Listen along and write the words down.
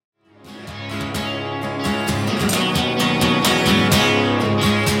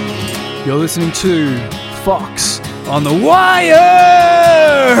You're listening to Fox on the Wire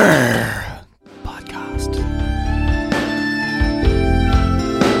podcast.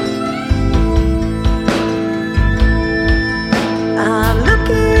 I'm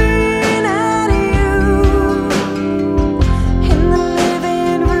looking at you in the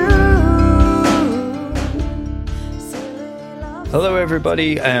living room. Hello,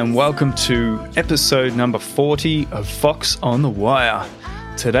 everybody, and welcome to episode number 40 of Fox on the Wire.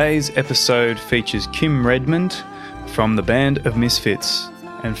 Today's episode features Kim Redmond from the Band of Misfits.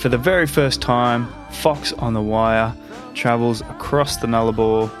 And for the very first time, Fox on the Wire travels across the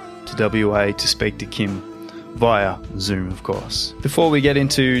Nullarbor to WA to speak to Kim, via Zoom, of course. Before we get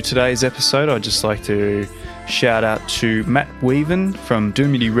into today's episode, I'd just like to shout out to Matt Weaven from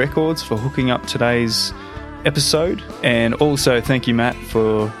Doomity Records for hooking up today's episode, and also thank you, Matt,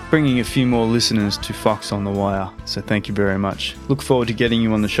 for bringing a few more listeners to Fox on the Wire. So thank you very much. Look forward to getting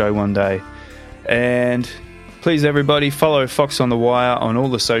you on the show one day. And please, everybody, follow Fox on the Wire on all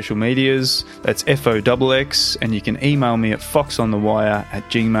the social medias. That's FOXX, and you can email me at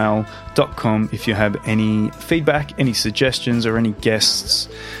foxonthewire@gmail.com if you have any feedback, any suggestions, or any guests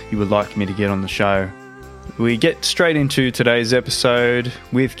you would like me to get on the show. We get straight into today's episode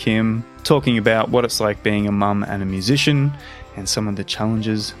with Kim, talking about what it's like being a mum and a musician and some of the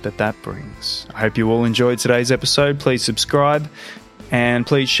challenges that brings. I hope you all enjoyed today's episode. Please subscribe and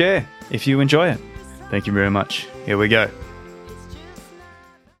please share if you enjoy it. Thank you very much. Here we go.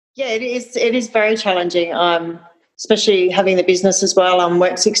 Yeah, it is very challenging, especially having the business as well. I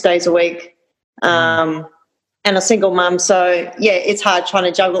work 6 days a week and a single mum. So, yeah, it's hard trying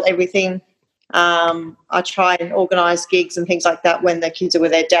to juggle everything. I try and organise gigs and things like that when the kids are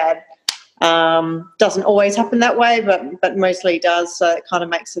with their dad. Doesn't always happen that way, but mostly does, so it kind of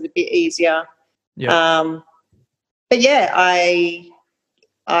makes it a bit easier. Yeah. But yeah,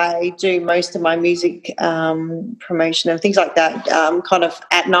 I do most of my music promotion and things like that kind of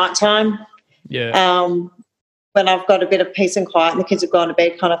at night time. Yeah. When I've got a bit of peace and quiet and the kids have gone to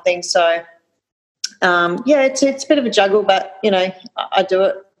bed kind of thing. So, yeah, it's a bit of a juggle, but, you know, I do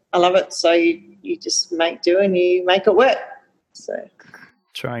it. I love it. So you just make do and you make it work. So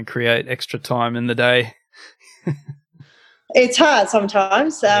try and create extra time in the day. It's hard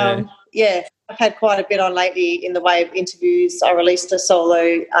sometimes. Yeah, I've had quite a bit on lately in the way of interviews. I released a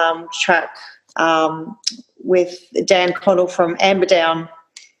solo track with Dan Connell from Amberdown,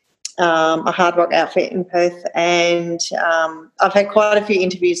 a hard rock outfit in Perth, and I've had quite a few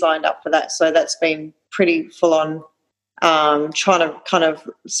interviews lined up for that, so that's been pretty full on. I've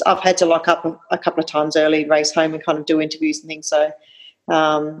had to lock up a couple of times early, race home and kind of do interviews and things. So,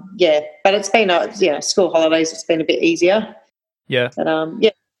 yeah, but it's been, school holidays, it's been a bit easier. Yeah. But,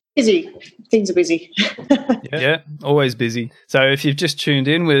 yeah, busy. Things are busy. Yeah, always busy. So if you've just tuned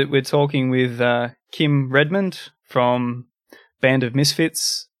in, we're talking with Kim Redmond from Band of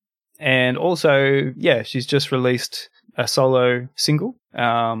Misfits. And also, yeah, she's just released a solo single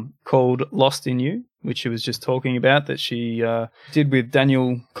called Lost in You, which she was just talking about, that she did with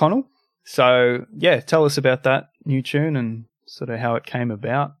Daniel Connell. So, yeah, tell us about that new tune and sort of how it came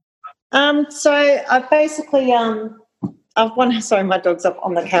about. So I basically, my dog's up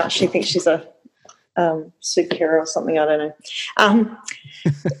on the couch. She thinks she's a superhero or something. I don't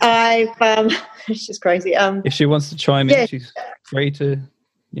know. She's crazy. If she wants to chime in, she's free to,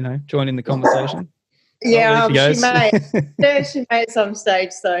 join in the conversation. Yeah, she may. Yeah, she may at some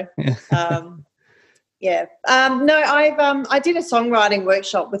stage. So, yeah. No, I did a songwriting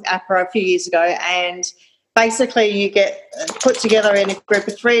workshop with APRA a few years ago, and basically you get put together in a group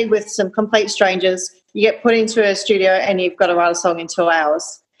of three with some complete strangers. You get put into a studio and you've got to write a song in 2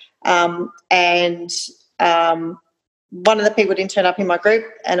 hours. And one of the people didn't turn up in my group,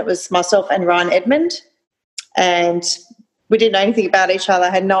 and it was myself and Ryan Edmund. And we didn't know anything about each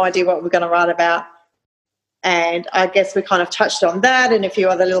other, had no idea what we were going to write about. And I guess we kind of touched on that and a few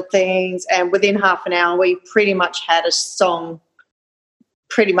other little things. And within half an hour, we pretty much had a song,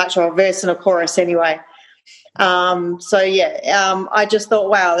 or a verse and a chorus anyway. I just thought,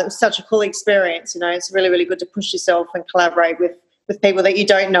 wow, it was such a cool experience. It's really, really good to push yourself and collaborate with people that you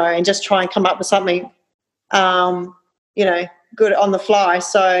don't know and just try and come up with something, good on the fly.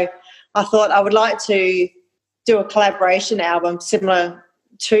 So I thought I would like to do a collaboration album similar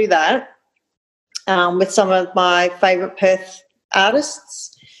to that. With some of my favourite Perth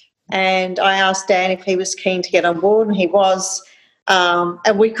artists, and I asked Dan if he was keen to get on board, and he was,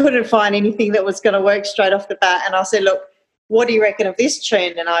 and we couldn't find anything that was going to work straight off the bat. And I said, look, what do you reckon of this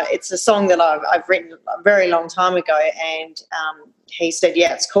tune? And it's a song that I've written a very long time ago, and he said,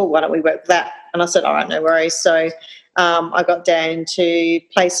 yeah, it's cool, why don't we work with that? And I said, all right, no worries. So I got Dan to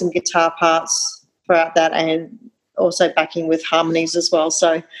play some guitar parts throughout that, and also backing with harmonies as well.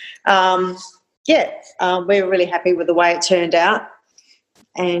 So, we were really happy with the way it turned out.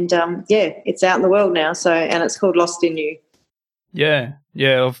 And, it's out in the world now. So, and it's called Lost in You. Yeah.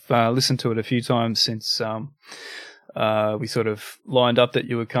 I've listened to it a few times since we sort of lined up that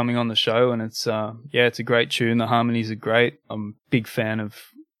you were coming on the show, and it's a great tune. The harmonies are great. I'm a big fan of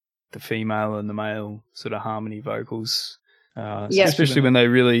the female and the male sort of harmony vocals, especially when they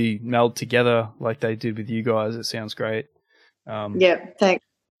really meld together like they did with you guys. It sounds great. Thanks.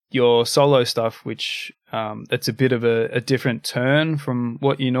 Your solo stuff, which it's a bit of a different turn from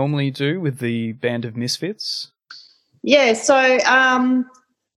what you normally do with the Band of Misfits. Yeah, so I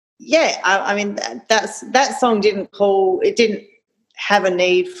mean that song didn't have a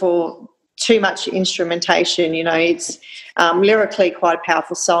need for too much instrumentation. You know, it's lyrically quite a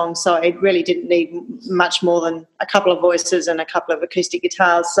powerful song, so it really didn't need much more than a couple of voices and a couple of acoustic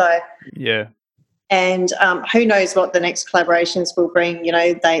guitars. So yeah. And who knows what the next collaborations will bring. You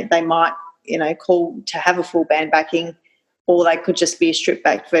know, they might, call to have a full band backing, or they could just be a stripped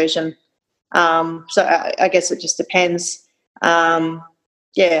back version. So I guess it just depends. But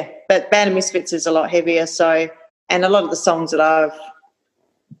Band of Misfits is a lot heavier. So, and a lot of the songs that I've,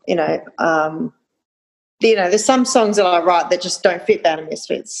 there's some songs that I write that just don't fit Band of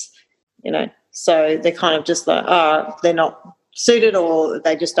Misfits, so they're kind of just like, they're not suited, or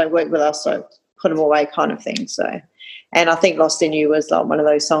they just don't work with us. So put them away kind of thing. So, and I think Lost in You was like one of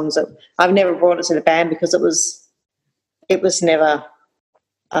those songs that I've never brought it to the band because it was never,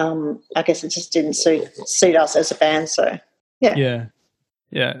 I guess it just didn't suit us as a band. So, yeah.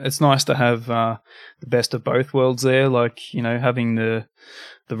 Yeah, it's nice to have the best of both worlds there, like, having the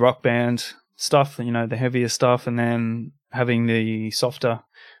rock band stuff, the heavier stuff, and then having the softer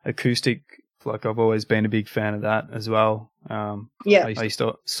acoustic. Like, I've always been a big fan of that as well. I used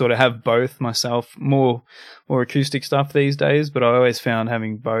to sort of have both myself, more acoustic stuff these days, but I always found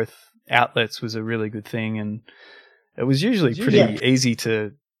having both outlets was a really good thing, and it was usually pretty easy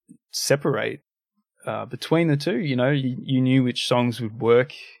to separate between the two. You knew which songs would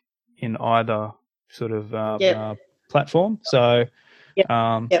work in either sort of platform. So,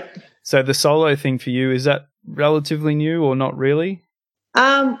 so the solo thing for you, is that relatively new or not really?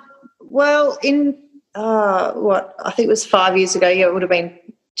 Well, in I think it was 5 years ago. Yeah, it would have been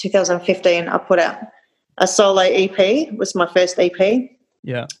 2015. I put out a solo EP. It was my first EP.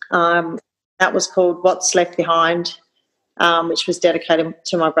 Yeah. That was called What's Left Behind, which was dedicated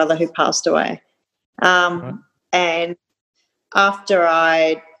to my brother who passed away. Right. And after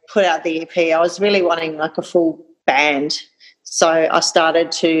I put out the EP, I was really wanting like a full band. So I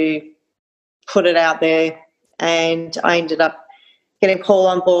started to put it out there, and I ended up getting Paul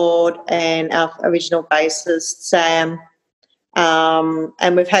on board and our original bassist, Sam.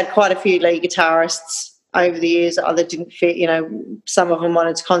 And we've had quite a few lead guitarists over the years that didn't fit. Some of them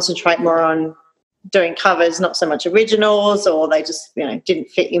wanted to concentrate more on doing covers, not so much originals, or they just, didn't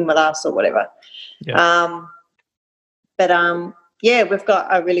fit in with us or whatever. Yeah. We've got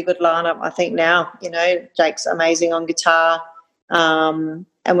a really good lineup, I think, now. Jake's amazing on guitar. And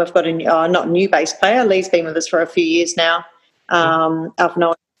we've got not a new bass player. Lee's been with us for a few years now. I've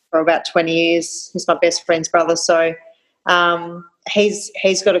known him for about 20 years. He's my best friend's brother. So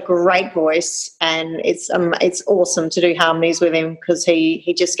he's got a great voice, and it's awesome to do harmonies with him because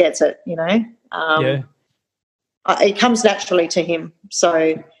he just gets it, it comes naturally to him.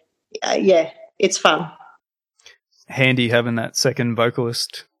 So, it's fun. Handy having that second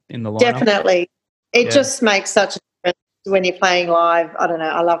vocalist in the lineup. Definitely. It just makes such a difference when you're playing live. I don't know,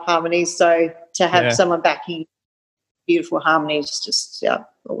 I love harmonies, so to have someone backing beautiful harmonies is just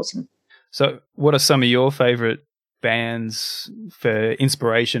awesome. So what are some of your favourite bands for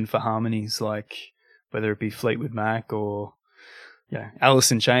inspiration for harmonies, like whether it be Fleetwood Mac or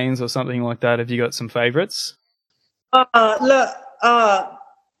Alice in Chains or something like that? Have you got some favourites? I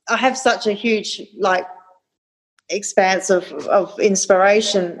have such a huge expanse of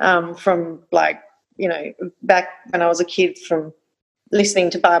inspiration from back when I was a kid, from listening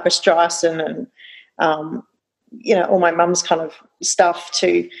to Barbra Streisand and all my mum's kind of stuff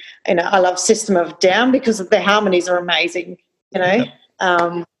to, I love System of a Down because their harmonies are amazing,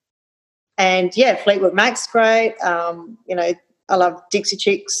 and Fleetwood Mac's great. I love Dixie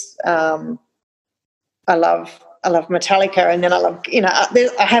Chicks. I love Metallica, and then I love,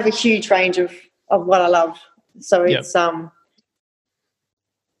 I have a huge range of what I love. So it's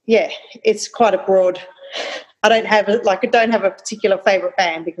it's quite a broad. I don't have a particular favorite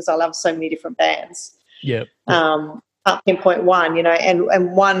band because I love so many different bands. Yeah. can't pinpoint one,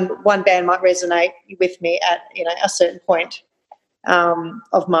 and one band might resonate with me at, a certain point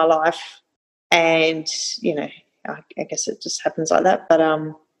of my life. And, I guess it just happens like that. But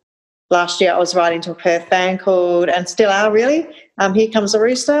last year I was writing to a Perth band called, and still are really, Here Comes the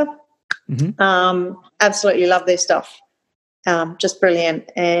Rooster. Mm-hmm. Absolutely love their stuff. Just brilliant.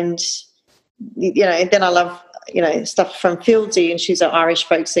 And, then I love, stuff from Fieldsy, and she's an Irish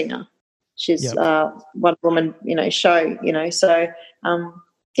folk singer. She's one woman, show, so,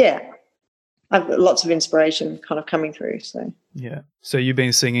 I have lots of inspiration kind of coming through. So yeah. So you've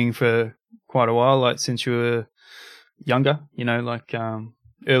been singing for quite a while, like since you were younger, like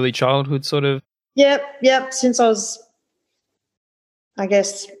early childhood sort of? Yep. Since I was, I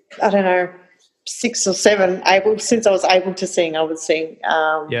guess, I don't know, 6 or 7, since I was able to sing, I would sing.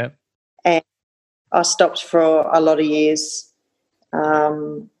 And I stopped for a lot of years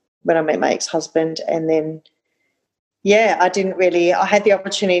when I met my ex-husband, and then I had the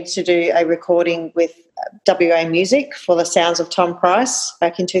opportunity to do a recording with WA Music for the Sounds of Tom Price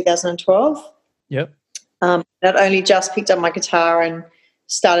back in 2012. Yep. I'd only just picked up my guitar and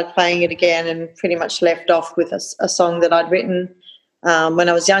started playing it again, and pretty much left off with a song that I'd written when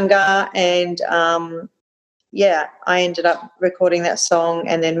I was younger. And, I ended up recording that song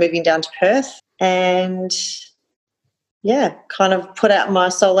and then moving down to Perth and, kind of put out my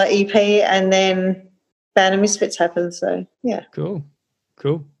solo EP, and then Band of Misfits happened. So, yeah. Cool.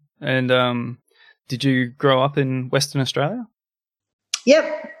 And did you grow up in Western Australia?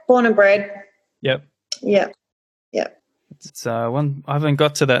 Yep, born and bred. Yep. It's one. I haven't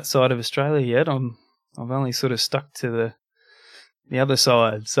got to that side of Australia yet. I've only sort of stuck to the other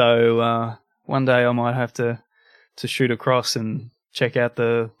side. So one day I might have to shoot across and check out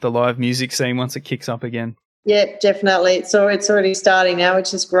the live music scene once it kicks up again. Yeah, definitely. So it's already starting now,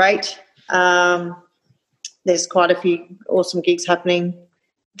 which is great. There's quite a few awesome gigs happening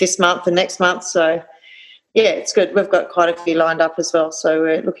this month and next month. So, it's good. We've got quite a few lined up as well, so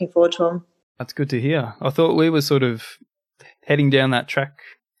we're looking forward to them. That's good to hear. I thought we were sort of heading down that track,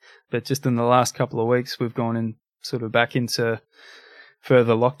 but just in the last couple of weeks we've gone in sort of back into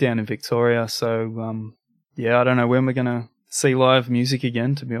further lockdown in Victoria. So, I don't know when we're going to see live music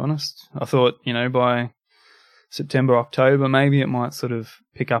again, to be honest. I thought, by September, October, maybe it might sort of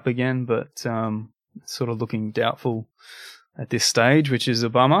pick up again, but it's sort of looking doubtful at this stage, which is a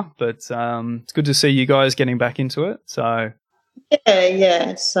bummer. But it's good to see you guys getting back into it. So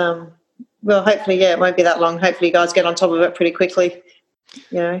it's well, hopefully, it won't be that long. Hopefully, you guys get on top of it pretty quickly.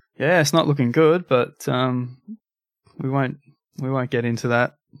 Yeah, it's not looking good, but we won't get into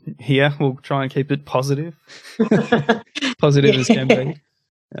that here. We'll try and keep it positive, positive as can be.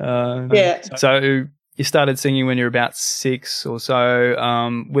 So you started singing when you were about 6 or so.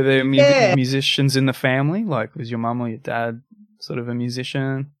 Were there musicians in the family? Like, was your mum or your dad sort of a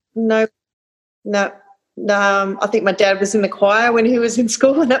musician? No. I think my dad was in the choir when he was in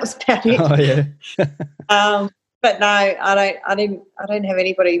school, and that was about it. Oh yeah. But no, I don't have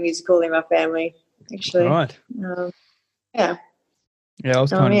anybody musical in my family, actually. Right. Yeah. Yeah, I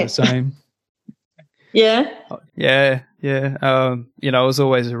was kind of the same. Yeah. Yeah. I was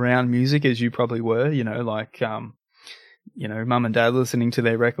always around music, as you probably were. Mum and dad listening to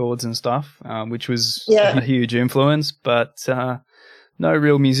their records and stuff, which was a huge influence. But no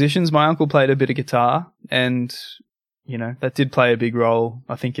real musicians. My uncle played a bit of guitar, and that did play a big role,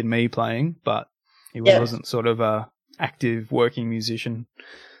 I think, in me playing. But he wasn't sort of a active working musician.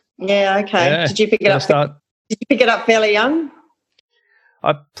 Yeah. Okay. Yeah. Did you pick it up? Did you pick it up fairly young?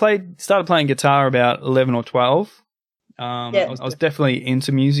 I started playing guitar about 11 or 12. I was definitely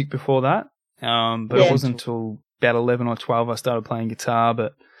into music before that, but it wasn't until about 11 or 12 I started playing guitar.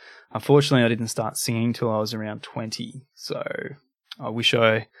 But unfortunately, I didn't start singing till I was around 20. So I wish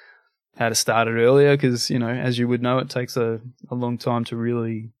I had started earlier, because, as you would know, it takes a long time to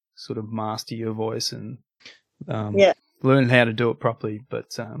really sort of master your voice and learn how to do it properly.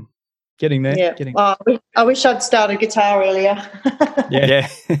 But getting there. Yeah. I wish I'd started guitar earlier. Yeah.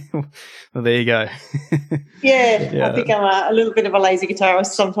 Well, there you go. I think I'm a little bit of a lazy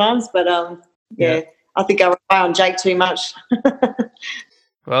guitarist sometimes, but I think I rely on Jake too much.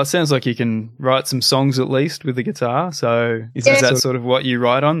 Well, it sounds like you can write some songs at least with the guitar. So is that sort of what you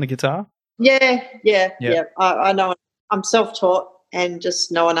write on, the guitar? Yeah. I know I'm self-taught and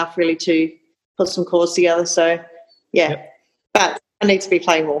just know enough really to put some chords together. So, but I need to be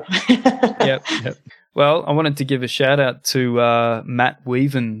playing more. Yep. Well, I wanted to give a shout out to Matt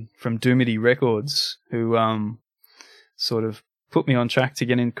Weaven from Doomity Records, who sort of put me on track to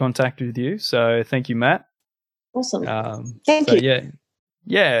get in contact with you. So thank you, Matt. Awesome. Thank you. Yeah,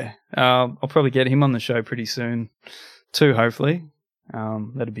 Yeah, I'll probably get him on the show pretty soon too, hopefully.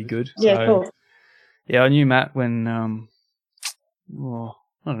 That'd be good. Yeah, So, cool. yeah, I knew Matt when, I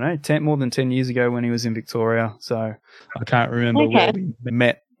don't know, more than 10 years ago when he was in Victoria. So I can't remember where we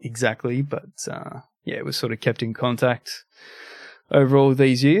met exactly, but yeah, we sort of kept in contact over all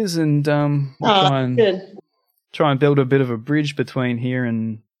these years, and Good. try and build a bit of a bridge between here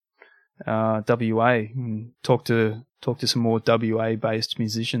and WA, and talk to some more WA based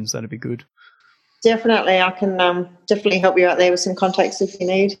musicians. That'd be good. Definitely, I can definitely help you out there with some contacts if you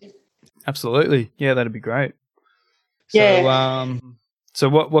need. Absolutely, yeah, that'd be great. Yeah. So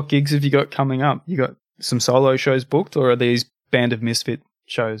what gigs have you got coming up? You got some solo shows booked, or are these Band of Misfit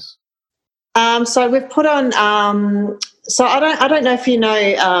shows? So we've put on. So I don't know if you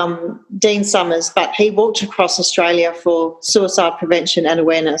know Dean Summers, but he walked across Australia for suicide prevention and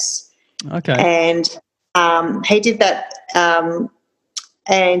awareness. Okay. And he did that,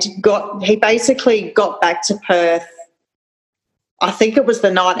 and he basically got back to Perth. I think it was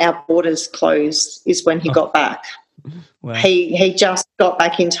the night our borders closed is when he got back. Wow. He just got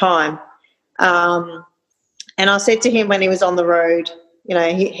back in time. And I said to him when he was on the road, you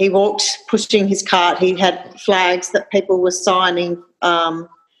know, he walked pushing his cart. He had flags that people were signing.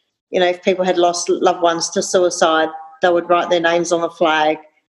 You know, if people had lost loved ones to suicide, they would write their names on the flag.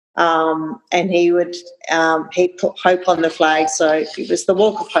 And he put hope on the flag. So it was the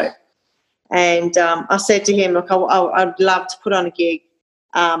Walk of Hope. And I said to him, look, I'd love to put on a gig,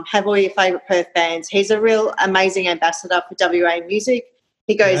 have all your favourite Perth bands. He's a real amazing ambassador for WA music.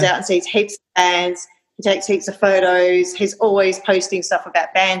 He goes out and sees heaps of bands. He takes heaps of photos. He's always posting stuff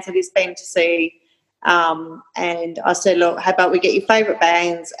about bands that he's been to see. And I said, look, how about we get your favourite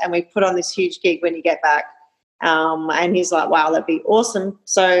bands and we put on this huge gig when you get back? And he's like, wow, that'd be awesome.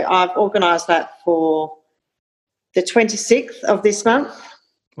 So I've organised that for the 26th of this month.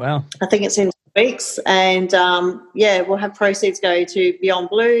 Wow. I think it's in 2 weeks. And, we'll have proceeds go to Beyond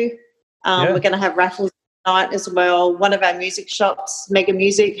Blue. We're going to have raffles tonight as well. One of our music shops, Mega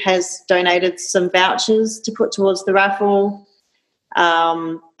Music, has donated some vouchers to put towards the raffle.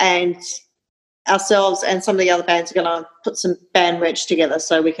 And ourselves and some of the other bands are going to put some band merch together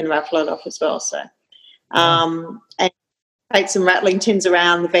so we can raffle it off as well. So, and take some rattling tins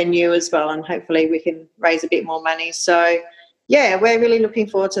around the venue as well, and hopefully we can raise a bit more money. So, yeah, we're really looking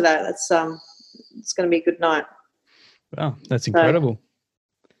forward to that. That's it's going to be a good night. Wow, that's incredible.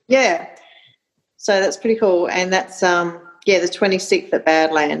 So that's pretty cool, and that's the 26th at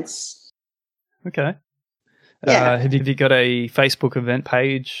Badlands. Okay. Have you got a Facebook event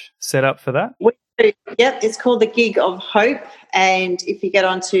page set up for that? We do. Yep, it's called the Gig of Hope, and if you get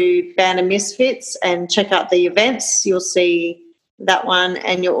onto Band of Misfits and check out the events, you'll see that one,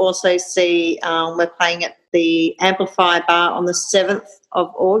 and you'll also see we're playing at the Amplify Bar on the 7th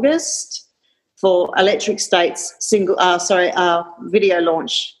of August for Electric State's video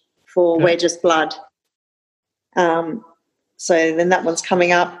launch for We're Just Blood. So then that one's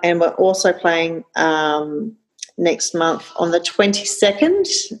coming up, and we're also playing next month on the 22nd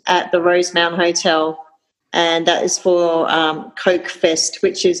at the Rosemount Hotel, and that is for Coke Fest,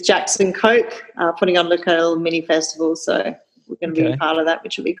 which is Jackson Coke putting on a little mini festival. So we're going to be a part of that,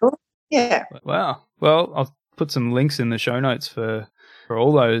 which will be cool. Yeah. Wow. Well, I'll put some links in the show notes for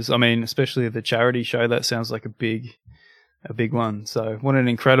all those. I mean, especially the charity show. That sounds like a big one. So what an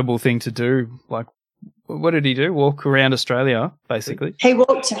incredible thing to do. Like, what did he do? Walk around Australia, basically? He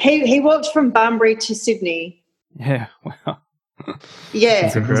walked from Bunbury to Sydney. Yeah, wow. Yeah,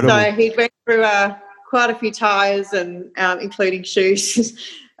 that's incredible. So he went through quite a few tyres and including shoes,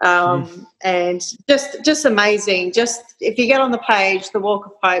 and just amazing. Just if you get on the page, the Walk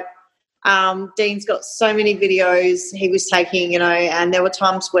of Hope, Dean's got so many videos he was taking, you know, and there were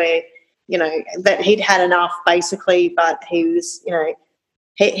times where, you know, that he'd had enough basically, but he was, you know,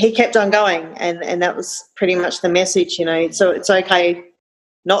 he kept on going, and that was pretty much the message, you know. So it's okay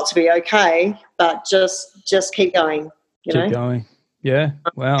not to be okay, but just keep going, you know. Keep going. Yeah.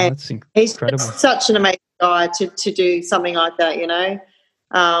 Wow, and that's incredible. He's such an amazing guy to do something like that, you know.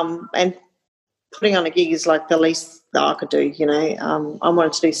 And putting on a gig is like the least that I could do, you know. I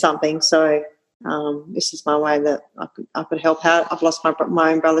wanted to do something, so this is my way that I could help out. I've lost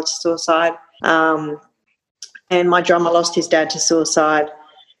my own brother to suicide, and my drummer lost his dad to suicide.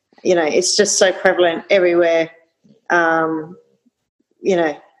 You know, it's just so prevalent everywhere. You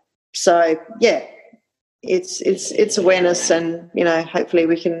know, so yeah, it's awareness, and you know, hopefully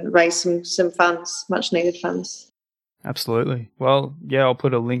we can raise some funds, much needed funds. Absolutely. Well, yeah, I'll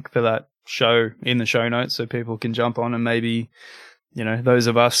put a link for that show in the show notes so people can jump on, and maybe, you know, those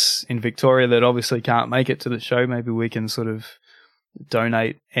of us in Victoria that obviously can't make it to the show, maybe we can sort of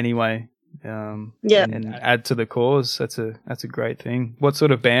donate anyway. Yeah. And add to the cause. That's a great thing. What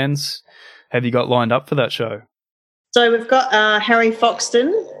sort of bands have you got lined up for that show? So we've got Harry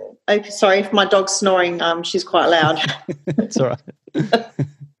Foxton. Oh, sorry if my dog's snoring. She's quite loud. It's all right. We've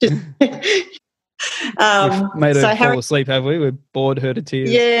made her fall asleep, have we? We've bored her to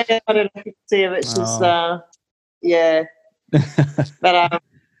tears. Yeah, I don't know if you can see her, but she's yeah. But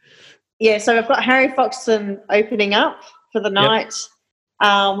yeah, so we've got Harry Foxton opening up for the night.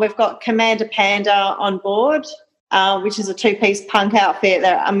 We've got Commander Panda on board, which is a two-piece punk outfit.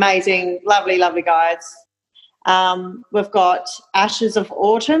 They're amazing, lovely, lovely guys. We've got Ashes of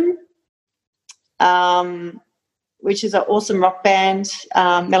Autumn, which is an awesome rock band.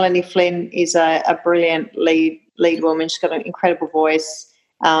 Melanie Flynn is a brilliant lead woman. She's got an incredible voice.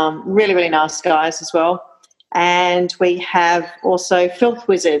 Really, really nice guys as well. And we have also Filth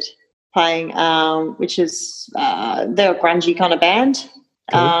Wizard playing, which is they're a grungy kind of band.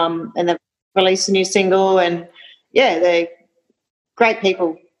 Cool. And they've released a new single, and yeah, they're great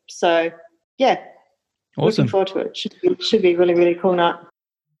people. So yeah. Awesome. Looking forward to it. Should be a really, really cool night.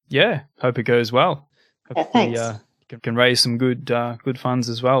 Yeah, hope it goes well. Hopefully, thanks. Can raise some good funds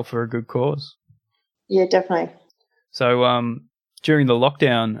as well for a good cause. Yeah, definitely. So during the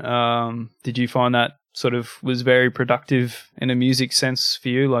lockdown, did you find that sort of was very productive in a music sense for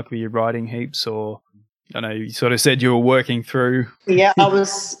you? Like, were you writing heaps, or I know you sort of said you were working through? Yeah, I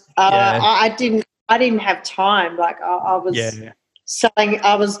was. I didn't have time. Like I was. Yeah.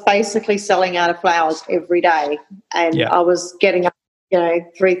 I was basically selling out of flowers every day, and I was getting up,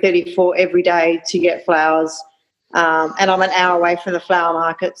 3:30, 4 every day to get flowers. And I'm an hour away from the flower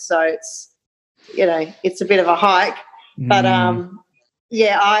market, so it's, it's a bit of a hike. But I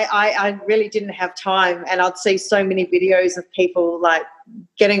really didn't have time, and I'd see so many videos of people like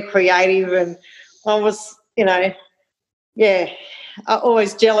getting creative, and I was, I'm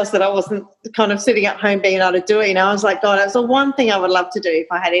always jealous that I wasn't kind of sitting at home being able to do it. I was like, God, that's the one thing I would love to do if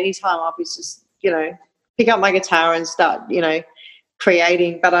I had any time off, is just, pick up my guitar and start,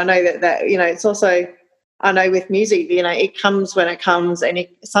 creating. But I know that it's also, I know with music, it comes when it comes, and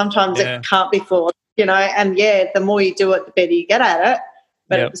sometimes it can't be forced, and the more you do it, the better you get at it.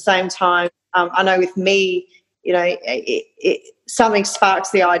 But at the same time, I know with me, something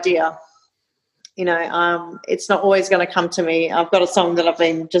sparks the idea. It's not always going to come to me. I've got a song that I've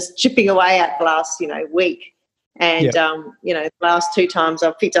been just chipping away at the last, week. And, the last 2 times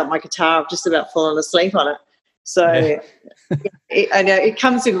I've picked up my guitar, I've just about fallen asleep on it. So I know it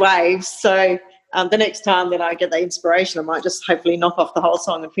comes in waves. So the next time that I get the inspiration, I might just hopefully knock off the whole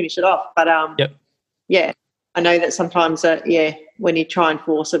song and finish it off. But, I know that sometimes, when you try and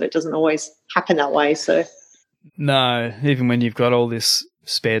force it, it doesn't always happen that way. So no, even when you've got all this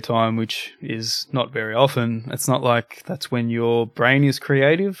spare time, which is not very often, it's not like that's when your brain is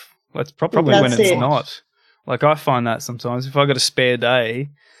creative. That's probably when it's not. Like, I find that sometimes if I got a spare day,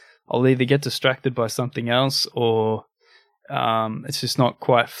 I'll either get distracted by something else, or it's just not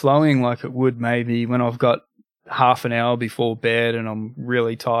quite flowing like it would maybe when I've got half an hour before bed and I'm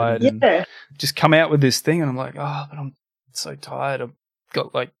really tired and just come out with this thing, and I'm like, but I'm so tired. I've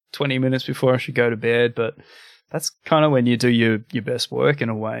got like 20 minutes before I should go to bed. But that's kind of when you do your best work in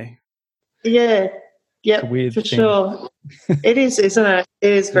a way. Yeah, for sure. It is, isn't it?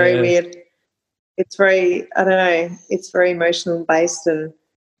 It is very weird. It's very, I don't know, it's very emotional based, and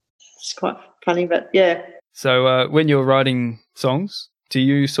it's quite funny, but yeah. So when you're writing songs, do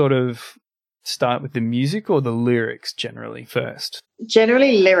you sort of start with the music or the lyrics generally first?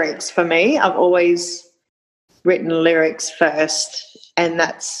 Generally lyrics for me. I've always written lyrics first, and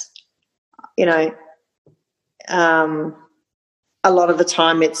that's, a lot of the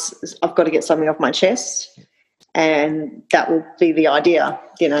time I've got to get something off my chest, and that will be the idea,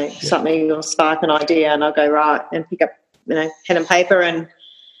 something will spark an idea, and I'll go right and pick up, pen and paper and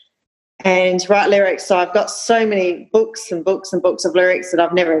write lyrics. So I've got so many books and books and books of lyrics that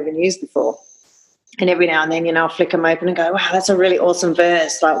I've never even used before. And every now and then, I'll flick them open and go, wow, that's a really awesome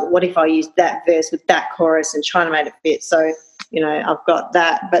verse. Like, what if I used that verse with that chorus and trying to make it fit? So, I've got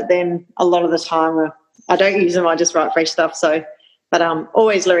that. But then a lot of the time I don't use them. I just write fresh stuff. So, but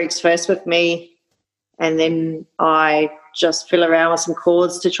always lyrics first with me, and then I just fill around with some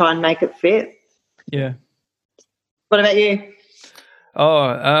chords to try and make it fit. Yeah. What about you?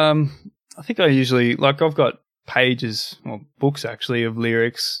 I think I usually, like, I've got pages or books actually of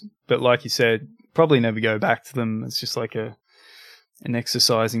lyrics, but like you said, probably never go back to them. It's just like an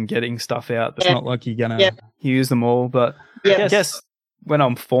exercise in getting stuff out. It's not like you're gonna use them all. But I guess when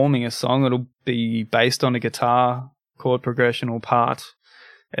I'm forming a song, it'll be based on a guitar chord progression or part,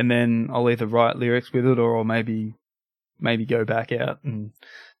 and then I'll either write lyrics with it, or I'll maybe maybe go back out and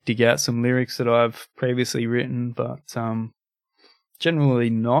dig out some lyrics that I've previously written, but generally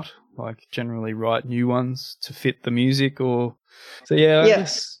not. Like generally write new ones to fit the music, or so I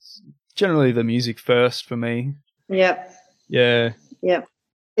guess generally the music first for me. Yep. Yeah. Yep.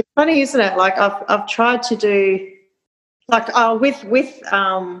 It's funny, isn't it? Like I've tried to do like with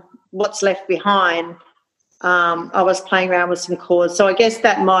What's Left Behind. I was playing around with some chords, so I guess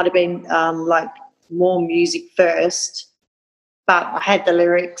that might have been like more music first. But I had the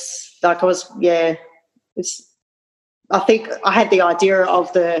lyrics. Like I think I had the idea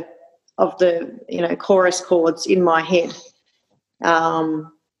of the chorus chords in my head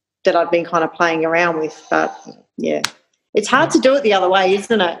that I'd been kind of playing around with. But yeah, it's hard to do it the other way,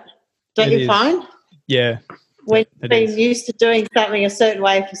 isn't it? Don't you find? Yeah. We've been used to doing something a certain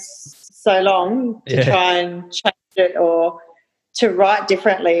way for so long to try and change it, or to write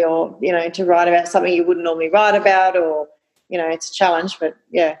differently, or to write about something you wouldn't normally write about, or it's a challenge. But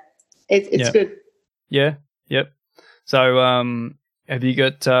it's good. Yeah. Yep. So have you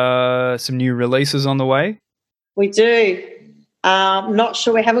got some new releases on the way? We do. Not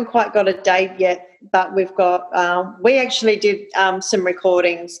sure. We haven't quite got a date yet, but we've got. We actually did some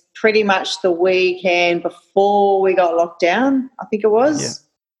recordings pretty much the weekend before we got locked down. I think it was. Yeah.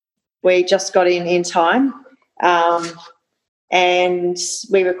 We just got in time, and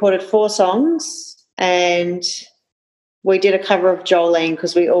we recorded 4 songs, and we did a cover of Jolene,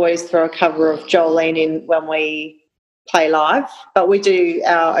 because we always throw a cover of Jolene in when we play live, but we do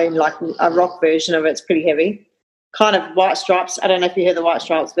our own, like a rock version of it. It's pretty heavy, kind of White Stripes. I don't know if you heard the White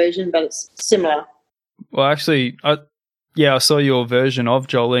Stripes version, but it's similar. Well, actually, I saw your version of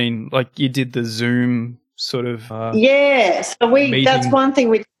Jolene. Like you did the Zoom sort of. So meeting. That's one thing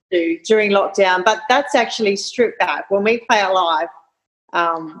we do during lockdown, but that's actually stripped back. When we play it live,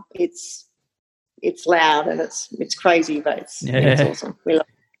 it's loud and it's crazy, but it's awesome. We love it.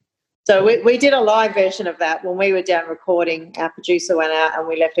 So we did a live version of that when we were down recording. Our producer went out and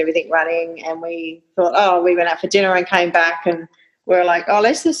we left everything running, and we thought, we went out for dinner and came back, and we were like,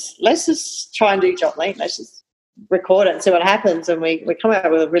 let's just try and do Jolene. Let's just record it and see what happens. And we come out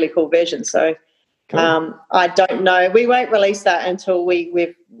with a really cool version. So cool. I don't know. We won't release that until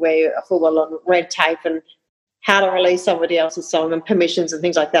we're a full on red tape and how to release somebody else's song and permissions and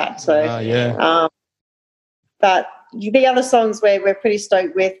things like that. So but the other songs we're pretty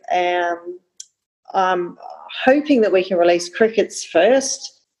stoked with. I'm hoping that we can release Crickets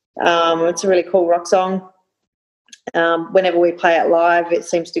first. It's a really cool rock song. Whenever we play it live, it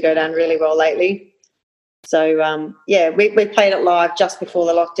seems to go down really well lately. So, we played it live just before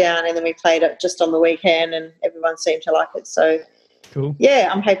the lockdown, and then we played it just on the weekend, and everyone seemed to like it. So, cool. Yeah,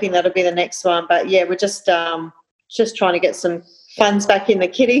 I'm hoping that'll be the next one. But, we're just trying to get some funds back in the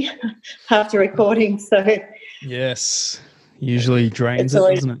kitty after recording. So, yes, usually drains it,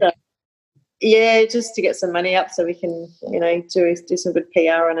 doesn't it? Yeah, just to get some money up so we can, do some good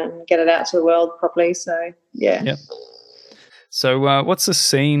PR and get it out to the world properly. So, yeah. Yep. So, what's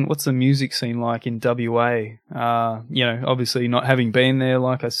the music scene like in WA? Obviously not having been there,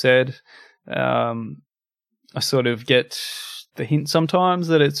 like I said, I sort of get the hint sometimes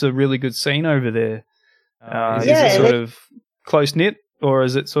that it's a really good scene over there. Is it sort of close-knit, or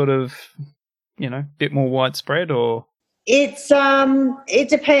is it sort of, a bit more widespread, or? It's it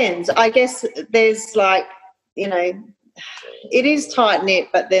depends. I guess there's it is tight knit,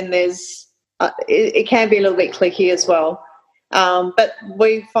 but then there's it can be a little bit cliquey as well. But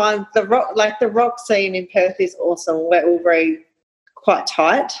we find the rock scene in Perth is awesome. We're all quite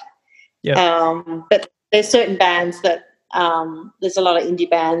tight. Yeah. But there's certain bands that there's a lot of indie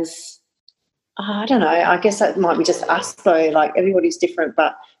bands. I don't know. I guess that might be just us though. Like everybody's different,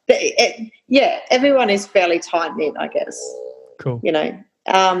 but everyone is fairly tight knit, I guess. Cool.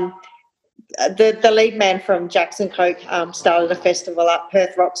 The lead man from Jackson Coke started a festival up,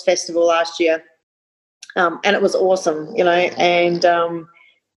 Perth Rocks Festival, last year, and it was awesome. And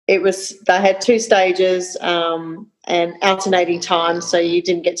it was, they had 2 stages and alternating times, so you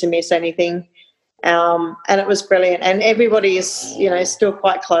didn't get to miss anything. And it was brilliant, and everybody is still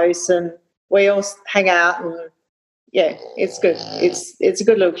quite close, and we all hang out, and it's good. It's a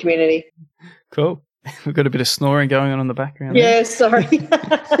good little community. Cool. We've got a bit of snoring going on in the background. Yeah, sorry.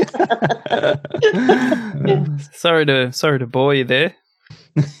 Sorry to bore you there.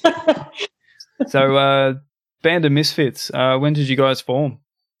 So, Band of Misfits. When did you guys form?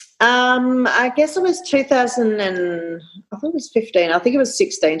 I guess it was 2000 and I thought it was 15. I think it was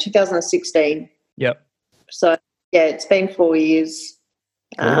 2016. Yep. So it's been 4 years.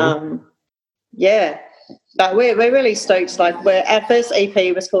 Cool. But we're really stoked. Like our first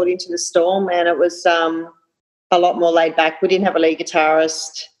EP was called Into the Storm, and it was a lot more laid back. We didn't have a lead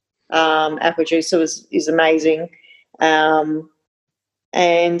guitarist. Our producer is amazing. And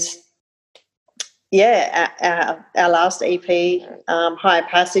our last EP, Higher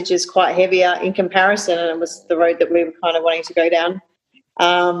Passage, is quite heavier in comparison, and it was the road that we were kind of wanting to go down.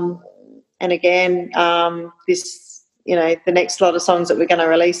 And again, this, the next lot of songs that we're going to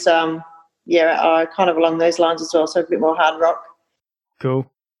release, are kind of along those lines as well, so a bit more hard rock.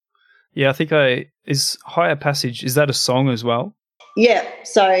 Cool. Yeah, I think is Higher Passage, is that a song as well? Yeah,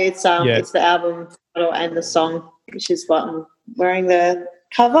 so it's the album title and the song, which is what I'm wearing the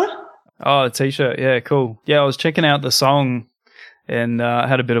cover. Oh, a T-shirt. Yeah, cool. Yeah, I was checking out the song and I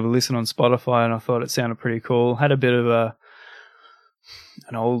had a bit of a listen on Spotify and I thought it sounded pretty cool. Had a bit of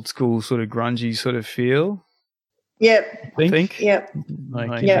an old school sort of grungy sort of feel. Yep. I think. Yep.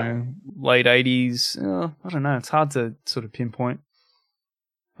 Like, late 80s. I don't know. It's hard to sort of pinpoint.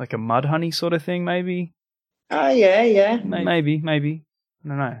 Like a Mudhoney sort of thing, maybe. Oh, yeah. Maybe. I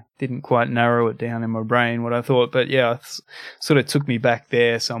don't know. Didn't quite narrow it down in my brain what I thought, but yeah, it sort of took me back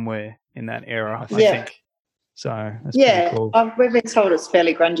there somewhere in that era, I think. So that's pretty cool. We've been told it's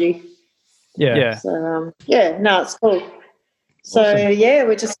fairly grungy. Yeah. So, it's cool. So, Awesome.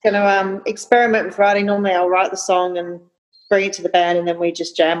 We're just going to experiment with writing. Normally I'll write the song and bring it to the band and then we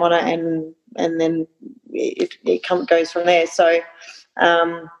just jam on it and then it goes from there. So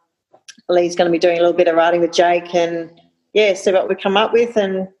Lee's going to be doing a little bit of writing with Jake and, see what we come up with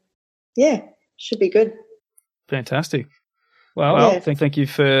and, should be good. Fantastic. Well, thank you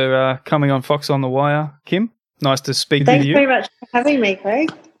for coming on Fox on the Wire, Kim. Nice to speak with you. Thanks very much for having me,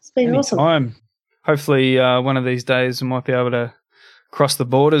 Craig. It's been awesome. Anytime. Hopefully one of these days we might be able to cross the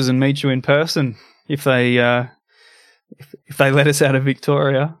borders and meet you in person if they let us out of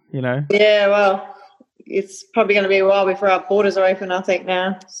Victoria, Yeah, well, it's probably going to be a while before our borders are open, I think,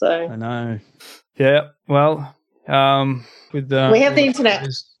 now. So I know. Yeah, well, we have the internet.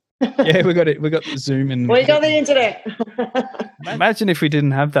 Yeah, we got it. We got the Zoom and we got the internet. Imagine if we didn't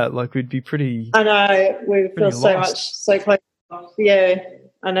have that. Like, we'd be pretty. I know. We feel so close. Yeah,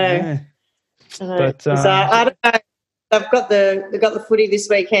 I know. Yeah. I know. But I don't know. They've got the footy this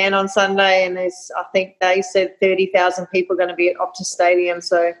weekend on Sunday, and I think they said 30,000 people are going to be at Optus Stadium.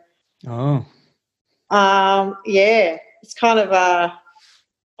 So, it's kind of I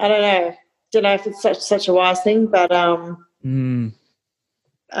don't know. Don't know if it's such a wise thing, but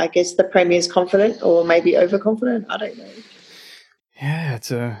I guess the Premier's confident or maybe overconfident. I don't know. Yeah,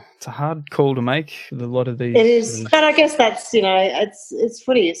 it's a hard call to make with a lot of these. It is, but I guess that's it's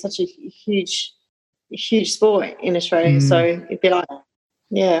footy. It's such a huge sport in Australia. So it'd be like,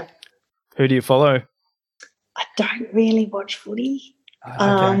 Who do you follow? I don't really watch footy.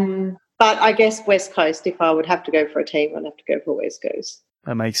 Okay. But I guess West Coast. If I would have to go for a team, I'd have to go for West Coast.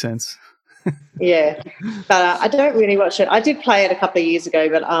 That makes sense. Yeah, but I don't really watch it. I did play it a couple of years ago,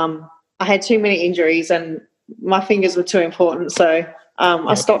 but I had too many injuries and my fingers were too important, so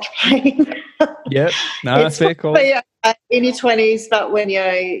I stopped playing. Yep, no, it's fair call. Probably, in your 20s, but when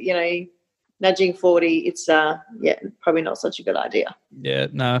you're nudging 40, it's probably not such a good idea. Yeah,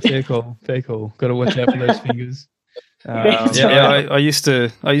 no, fair call. Got to watch out for those fingers. I used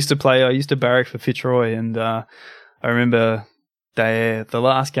to play. I used to barrack for Fitzroy, and I remember the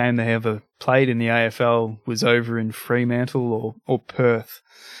last game they ever played in the AFL was over in Fremantle or Perth.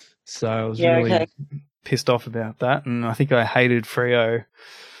 So I was really pissed off about that, and I think I hated Freo,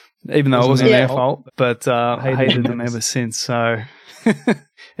 even though it wasn't their fault, but I hated them ever since. So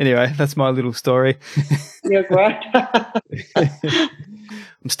anyway, that's my little story. You're great.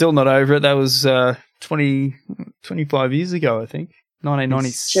 I'm still not over it. That was 25 years ago, I think.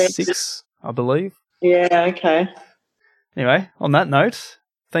 1996, I believe. Yeah, okay. Anyway, on that note,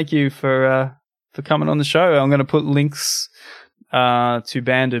 thank you for coming on the show. I'm going to put links to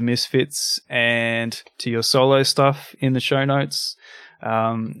Band of Misfits and to your solo stuff in the show notes,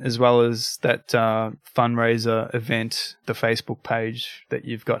 as well as that fundraiser event, the Facebook page that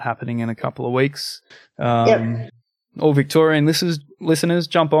you've got happening in a couple of weeks. All Victorian listeners,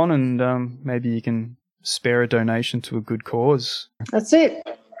 jump on and maybe you can spare a donation to a good cause. That's it.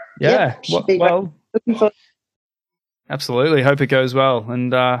 Yeah. Well, looking for. Absolutely. Hope it goes well.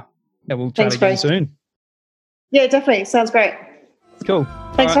 And we'll chat again soon. Yeah, definitely. Sounds great. Cool.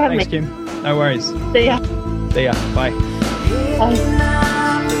 Thanks for having me. Kim. No worries. See ya. See ya. Bye. Bye.